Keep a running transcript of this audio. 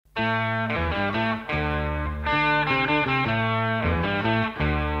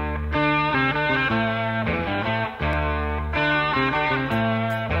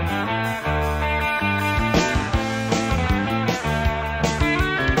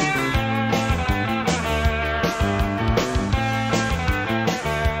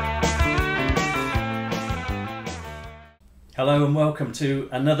Hello and welcome to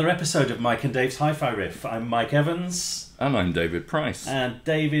another episode of Mike and Dave's Hi-Fi Riff. I'm Mike Evans. And I'm David Price. And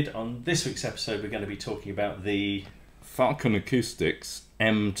David, on this week's episode we're going to be talking about the Falcon Acoustics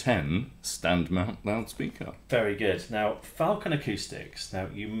M10 stand mount loudspeaker. Very good. Now, Falcon Acoustics, now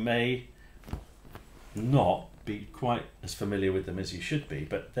you may not be quite as familiar with them as you should be,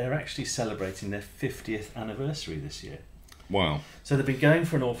 but they're actually celebrating their 50th anniversary this year. Wow. So they've been going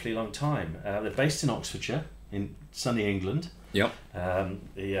for an awfully long time. They're based in Oxfordshire, in sunny England. Yep.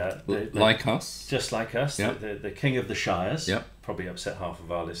 Like us. Just like us. Yep. The king of the shires. Yep. Probably upset half of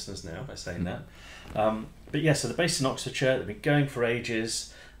our listeners now by saying that. But yeah, so they're based in Oxfordshire. They've been going for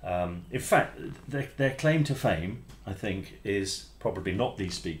ages. In fact, their claim to fame, I think, is probably not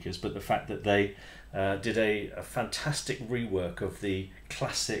these speakers, but the fact that they did a fantastic rework of the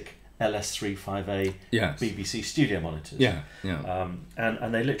classic LS3 5A BBC studio monitors. Yeah.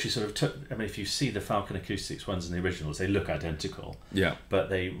 And they literally sort of took, I mean, if you see the Falcon Acoustics ones and the originals, they look identical. Yeah. But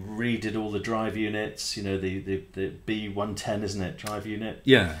they redid all the drive units, you know, the B110, isn't it, drive unit?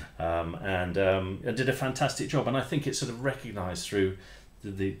 Yeah. And did a fantastic job. And I think it's sort of recognised through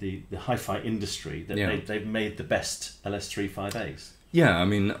the hi-fi industry that they've made the best LS3 5As. Yeah, I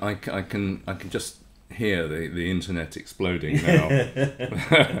mean, I can just hear the internet exploding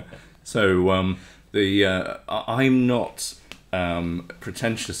now. So I'm not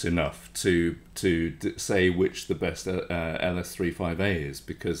pretentious enough to say which the best LS3 5A is,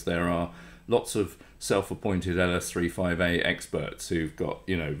 because there are lots of self-appointed LS3 5A experts who've got,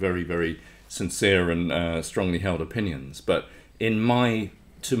 you know, very, very sincere and strongly held opinions. But to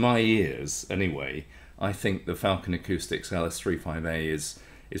my ears anyway, I think the Falcon Acoustics LS3 5A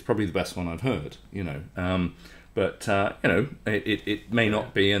is probably the best one I've heard, you know. But you know, it may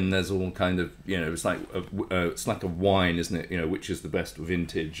not be, and there's all kind of, you know, it's like a wine, isn't it? You know, which is the best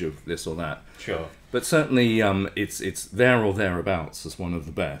vintage of this or that. Sure. But certainly, it's there or thereabouts as one of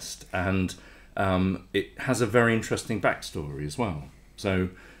the best, and it has a very interesting backstory as well. So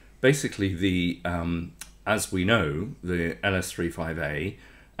basically, as we know, the LS3 5A,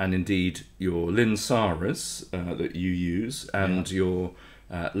 and indeed your Linn Saras that you use, and your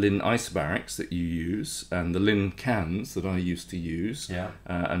Linn isobarics that you use, and the Linn Kans that I used to use,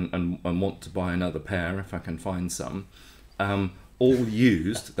 and want to buy another pair if I can find some, all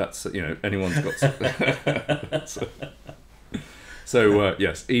used. That's, you know, anyone's got some. So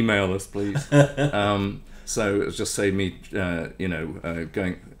yes, email us please. So it'll just save me, you know,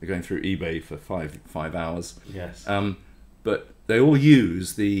 going through eBay for five hours. Yes. But they all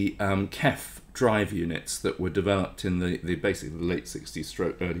use the KEF drive units that were developed in the basically the late 60s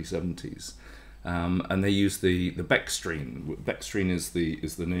stroke early 70s, and they use the Bextrine. Bextrine is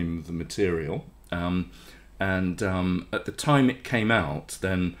the name of the material, and at the time it came out,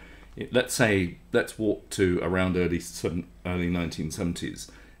 then let's walk to around early 1970s.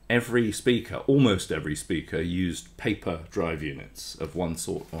 Almost every speaker used paper drive units of one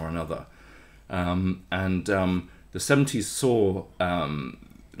sort or another, and the 70s saw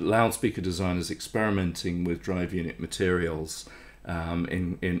loudspeaker designers experimenting with drive unit materials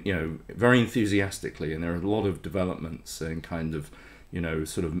in you know, very enthusiastically, and there are a lot of developments in kind of, you know,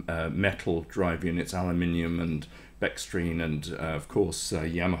 sort of metal drive units, aluminium and Bextrine, and of course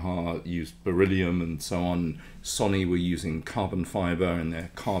Yamaha used beryllium and so on. Sony were using carbon fiber and their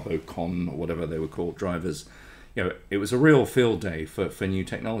Carbocon or whatever they were called drivers. You know, it was a real field day for new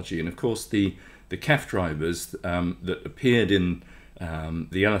technology, and of course the KEF drivers that appeared in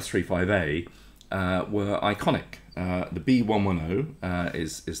the LS3 5A were iconic. The B110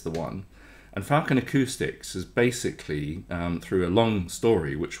 is the one, and Falcon Acoustics is basically, through a long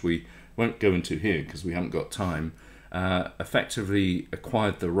story which we won't go into here because we haven't got time, effectively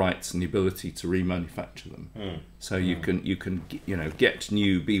acquired the rights and the ability to remanufacture them. So you can you know, get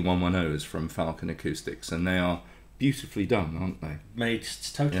new B110s from Falcon Acoustics, and they are beautifully done, aren't they? Made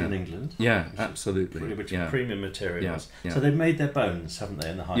totally in England. Yeah, absolutely. Which are premium materials. Yeah. So they've made their bones, haven't they,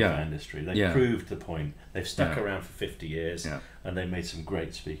 in the hi-fi industry? They've proved the point. They've stuck around for 50 years, and they've made some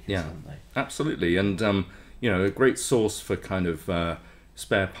great speakers, haven't they? Absolutely. And you know, a great source for kind of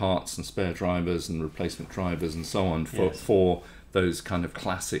spare parts and spare drivers and replacement drivers and so on for those kind of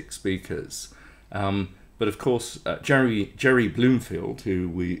classic speakers. But of course, Jerry Bloomfield, who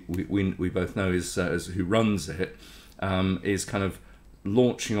we both know is who runs it, is kind of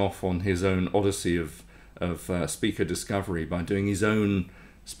launching off on his own odyssey of speaker discovery by doing his own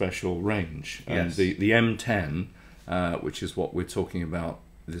special range. And the M10, which is what we're talking about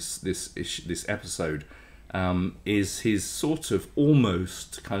this episode, is his sort of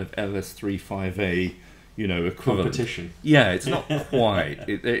almost kind of LS3 5A, you know, equivalent. Competition. Yeah, it's not quite.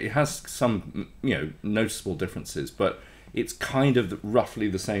 It has some, you know, noticeable differences, but It's kind of roughly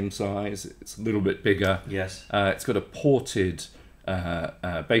the same size. It's a little bit bigger. Yes. It's got a ported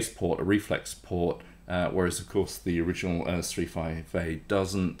bass port, a reflex port, whereas of course the original LS3 5A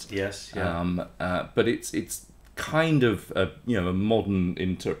doesn't. Yes. Yeah. But it's kind of a modern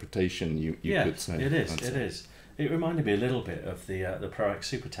interpretation. You could say. It is. It is. It reminded me a little bit of the ProAx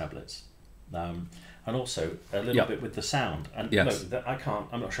Super tablets. And also a little bit with the sound. And look,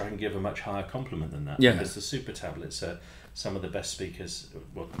 I'm not sure I can give a much higher compliment than that. Yeah. Because the Super tablets are some of the best speakers,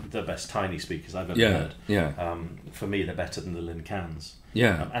 well, the best tiny speakers I've ever heard. Yeah. For me, they're better than the Linn Kans.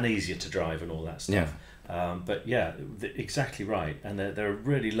 Yeah. And easier to drive and all that stuff. Yeah. But yeah, exactly right. And they're a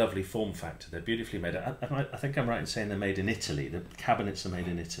really lovely form factor. They're beautifully made. I think I'm right in saying they're made in Italy. The cabinets are made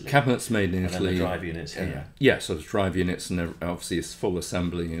in Italy. Cabinets made in and Italy. And the drive units here. Yes, so the drive units, and obviously it's full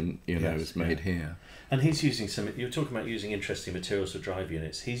assembly, and is made here. And he's using you're talking about using interesting materials for drive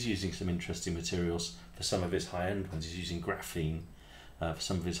units. He's using some interesting materials for some of his high-end ones. He's using graphene for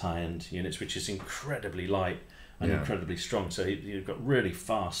some of his high-end units, which is incredibly light and incredibly strong. So you've got really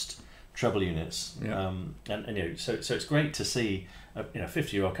fast treble units. Yeah. So it's great to see a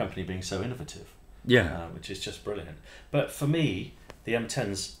 50-year-old company being so innovative. Yeah. Which is just brilliant. But for me, the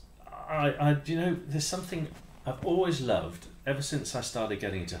M10s, there's something I've always loved ever since I started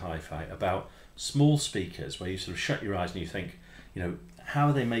getting into hi-fi about small speakers where you sort of shut your eyes and you think, how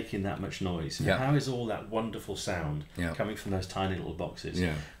are they making that much noise? Yeah. How is all that wonderful sound coming from those tiny little boxes?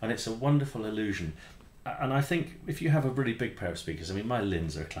 Yeah. And it's a wonderful illusion. And I think if you have a really big pair of speakers, I mean, my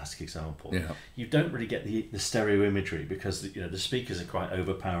Linns are a classic example. Yeah. You don't really get the stereo imagery because the speakers are quite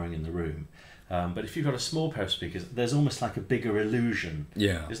overpowering in the room. But if you've got a small pair of speakers, there's almost like a bigger illusion,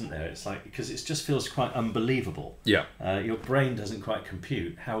 isn't there? It's like, because it just feels quite unbelievable. Yeah. Your brain doesn't quite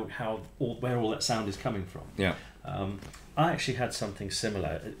compute where all that sound is coming from. Yeah. I actually had something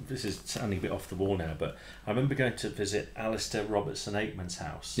similar. This is sounding a bit off the wall now, but I remember going to visit Alistair Robertson Aikman's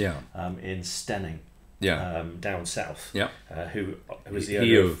house in Stenning. Yeah. Down south. Yeah. Who was the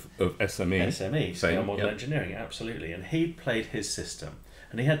owner of SME. SME, Scale Model Engineering, absolutely. And he played his system,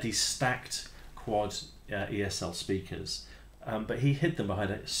 and he had these stacked quad ESL speakers, but he hid them behind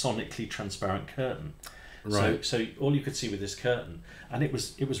a sonically transparent curtain. Right. So all you could see with this curtain, and it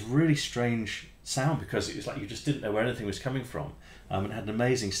was really strange sound because it was like you just didn't know where anything was coming from. And it had an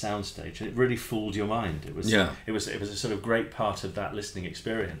amazing soundstage, and it really fooled your mind. It was a sort of great part of that listening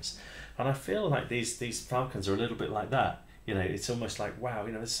experience. And I feel like these Falcons are a little bit like that. It's almost like, wow,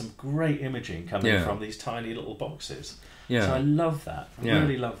 there's some great imaging coming from these tiny little boxes. Yeah. So I love that. I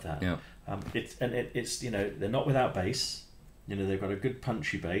really love that. Yeah. It's they're not without bass. They've got a good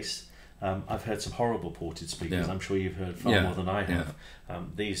punchy bass. I've heard some horrible ported speakers. I'm sure you've heard far more than I have.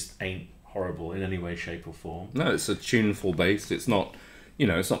 These ain't horrible in any way, shape, or form. No, it's a tuneful bass. It's not,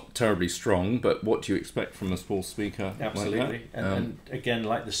 it's not terribly strong. But what do you expect from a small speaker? Absolutely. Like that? And again,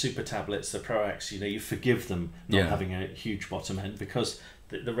 like the Super tablets, the ProAx, you forgive them not having a huge bottom end because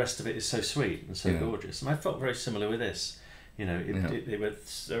the rest of it is so sweet and so gorgeous. And I felt very similar with this. It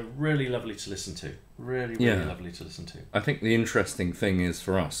was really lovely to listen to. Really lovely to listen to. I think the interesting thing is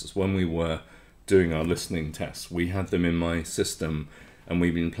for us is when we were doing our listening tests, we had them in my system, and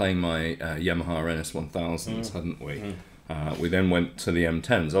we've been playing my Yamaha NS1000s, hadn't we? We then went to the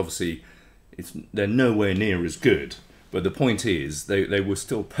M10s. Obviously, they're nowhere near as good. But the point is, they were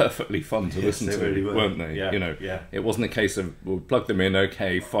still perfectly fun to listen to, really weren't they? Yeah, It wasn't a case of we'll plug them in,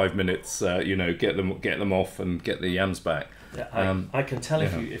 5 minutes, get them off and get the yams back. Yeah, I can tell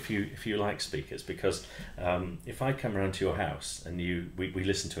if you like speakers, because if I come around to your house and we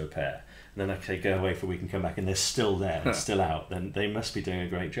listen to a pair, and then I say go away for a week and come back and they're still there and still out, then they must be doing a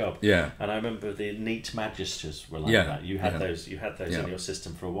great job. Yeah. And I remember the Neat Magisters were like that. You had those in your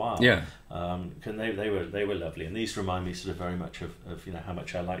system for a while. Yeah. And they were lovely, and these remind me sort of very much of how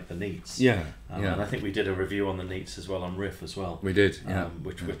much I like the Neats. Yeah. And I think we did a review on the Neats as well on Riff as well. We did.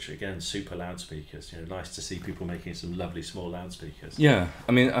 Which again, super loudspeakers. Nice to see people making some lovely small loudspeakers. Yeah.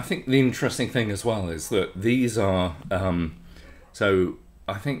 I mean, I think the interesting thing as well is that these are so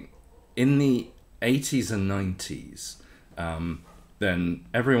I think in the 80s and 90s, then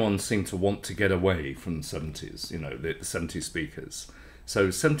everyone seemed to want to get away from the 70s, the 70s speakers. So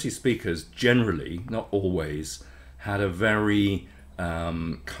 70s speakers generally, not always, had a very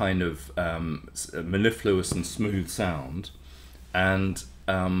kind of mellifluous and smooth sound, and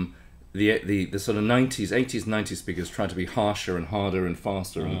the sort of 90s, 80s, 90s speakers tried to be harsher and harder and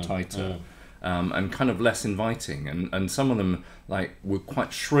faster and tighter. And kind of less inviting, and some of them were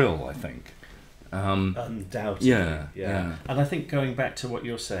quite shrill, I think. Undoubtedly, yeah. And I think going back to what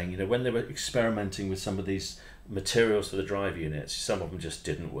you're saying, when they were experimenting with some of these materials for the drive units, some of them just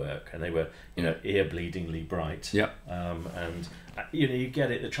didn't work, and they were, you know, ear-bleedingly bright. Yeah. And you know, you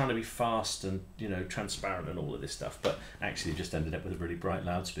get it. They're trying to be fast and, you know, transparent and all of this stuff, but actually just ended up with a really bright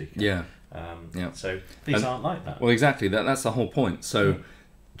loudspeaker. Yeah. So these aren't like that. Well, exactly. That's the whole point. So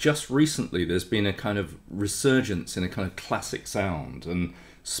just recently, there's been a kind of resurgence in a kind of classic sound, and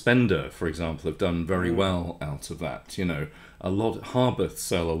Spender, for example, have done very well out of that. You know, Harbuth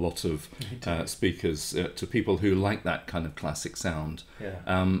sell a lot of speakers to people who like that kind of classic sound. Yeah.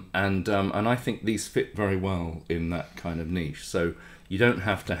 And I think these fit very well in that kind of niche. So you don't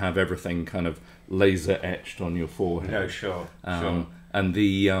have to have everything kind of laser etched on your forehead. No, sure. Sure. And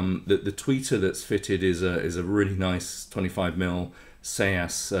the tweeter that's fitted is a really nice 25mm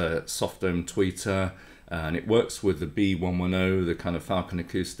Seas soft dome tweeter. And it works with the B110, the kind of Falcon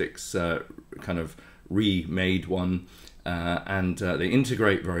Acoustics kind of remade one, and they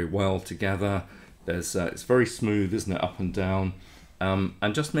integrate very well together. There's it's very smooth, isn't it, up and down,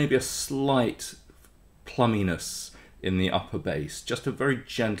 and just maybe a slight plumminess in the upper bass, just a very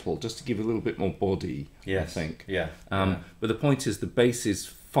gentle, just to give a little bit more body. Yes. I think. Yeah. But the point is, the bass is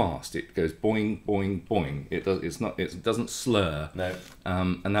fast. It goes boing, boing, boing. It doesn't slur. No.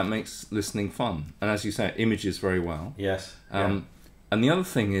 And that makes listening fun. And as you say, it images very well. Yes. And the other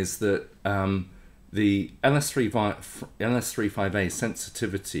thing is that the LS35A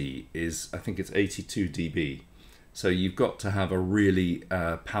sensitivity is, I think it's 82 dB. So you've got to have a really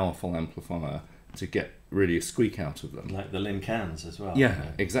powerful amplifier to get really a squeak out of them. Like the Linn Kans as well.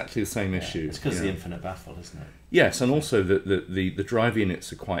 Yeah, exactly the same issue. It's because of the infinite baffle, isn't it? Yes, and also the drive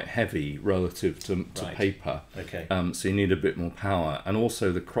units are quite heavy relative to paper. Okay. So you need a bit more power, and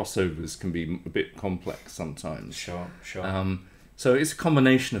also the crossovers can be a bit complex sometimes. Sure. So it's a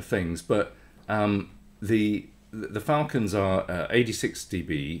combination of things, but the Falcons are 86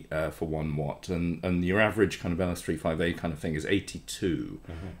 dB for 1 watt, and your average kind of LS35A kind of thing is 82.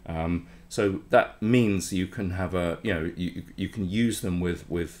 So that means you can have you can use them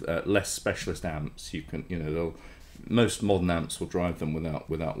with less specialist amps. You can, most modern amps will drive them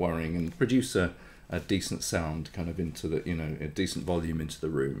without worrying, and produce a decent sound kind of into the, a decent volume into the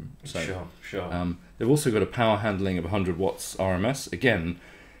room. So, Sure. They've also got a power handling of 100 watts RMS. Again,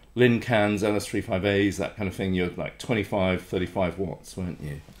 Linn Kan's, LS35As, that kind of thing, you're like 25, 35 watts, weren't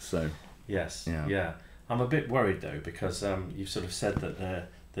you? So yes, yeah. I'm a bit worried though, because you've sort of said that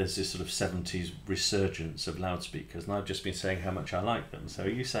there's this sort of 70s resurgence of loudspeakers, and I've just been saying how much I like them. So are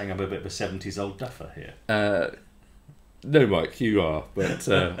you saying I'm a bit of a 70s old duffer here? No, Mike, you are, but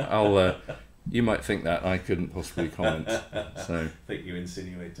I'll. You might think that I couldn't possibly comment. So I think you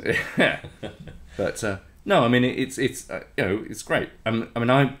insinuated. Yeah, but no, I mean it's great. I mean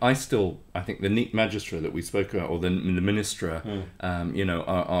I think the Neat Magistra that we spoke about, or the Ministra,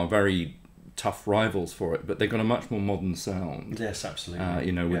 are very tough rivals for it, but they've got a much more modern sound. Yes,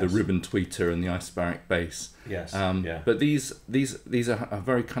 absolutely. With the ribbon tweeter and the isobaric bass. Yes. But these are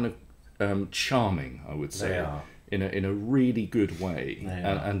very kind of charming, I would say. They are. In a really good way,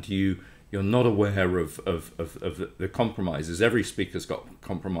 and you're not aware of the compromises. Every speaker's got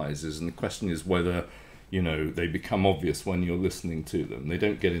compromises, and the question is whether they become obvious when you're listening to them. They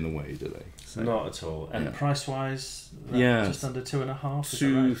don't get in the way, do they? So, not at all. And price-wise, just under 2.5.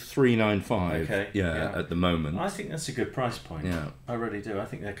 2,395. Okay. Yeah, at the moment. I think that's a good price point. Yeah, I really do. I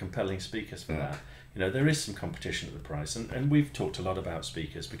think they're compelling speakers for that. There is some competition at the price, and we've talked a lot about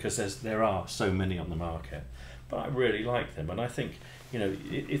speakers because there are so many on the market. But I really like them, and I think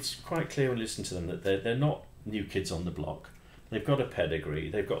it's quite clear when you listen to them that they're not new kids on the block. They've got a pedigree.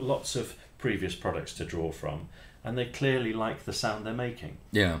 They've got lots of previous products to draw from, and they clearly like the sound they're making.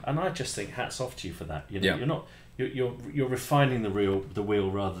 Yeah. And I just think hats off to you for that. You're refining the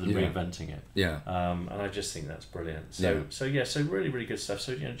wheel rather than reinventing it. Yeah. And I just think that's brilliant. So really, really good stuff.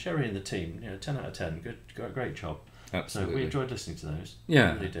 So Jerry and the team, 10 out of 10. Great job. Absolutely. So we enjoyed listening to those.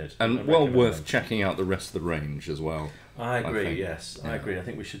 Yeah, we really did. And well worth checking out the rest of the range as well. I agree. I agree. I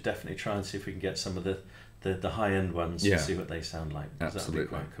think we should definitely try and see if we can get some of the high end ones and see what they sound like. Absolutely. That would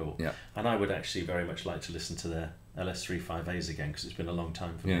be quite cool. Yeah. And I would actually very much like to listen to their LS35As again, because it's been a long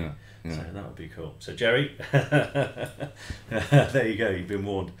time for me. So that would be cool. So Jerry, there you go. You've been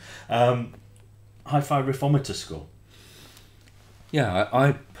warned. Hi-Fi Riffometer score. Yeah,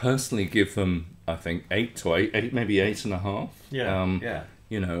 I personally give them, I think, 8 to 8, maybe 8.5.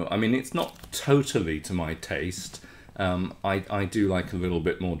 I mean, it's not totally to my taste. I do like a little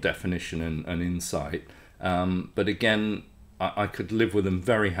bit more definition and insight. But again, I could live with them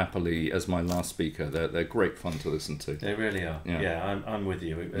very happily as my last speaker. They're great fun to listen to. They really are. Yeah. Yeah, I'm with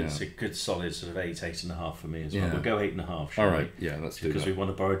you. It's a good solid sort of 8.5 for me as well. Yeah. We'll go 8.5. All right, yeah, let's do that. Because we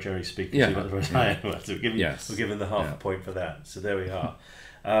want to borrow Jerry's speakers. Yeah. We want to borrow so we're giving the half a point for that. So there we are.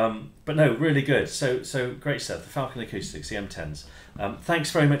 But no, really good. So great stuff. The Falcon Acoustics, the M10s.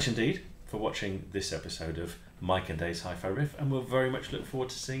 Thanks very much indeed for watching this episode of Mike and Dave's Hi-Fi Riff, and we'll very much look forward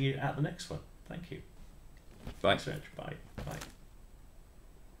to seeing you at the next one. Thank you. Bye. Thanks, Rich. Bye. Bye.